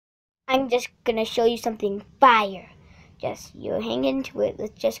I'm just gonna show you something fire. Just you hang into it.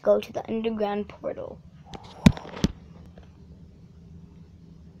 Let's just go to the underground portal.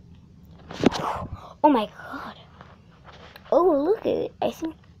 Oh my god. Oh, look at it. I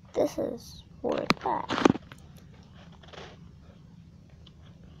think this is for that.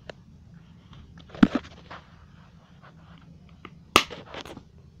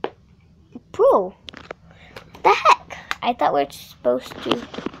 Bro, what the heck? I thought we were supposed to,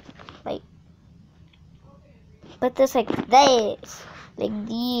 like, put this like this. Like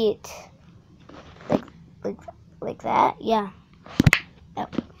this. Like that? Yeah.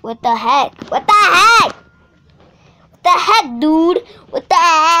 What the heck? What the heck? What the heck, dude? What the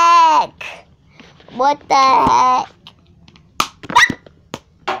heck? What the heck?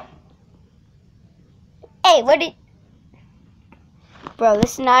 Hey, what did... Bro,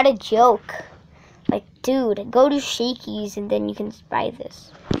 this is not a joke. Like, dude, go to Shakey's and then you can buy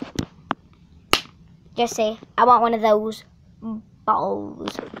this. Just say, I want one of those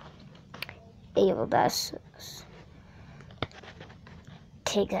balls. Able does.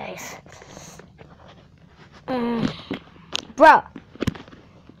 Okay, guys. Bro,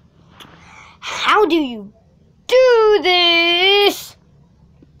 how do you do this?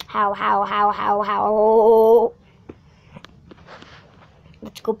 How?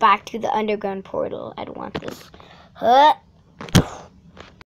 Let's go back to the underground portal. I don't want this. Huh?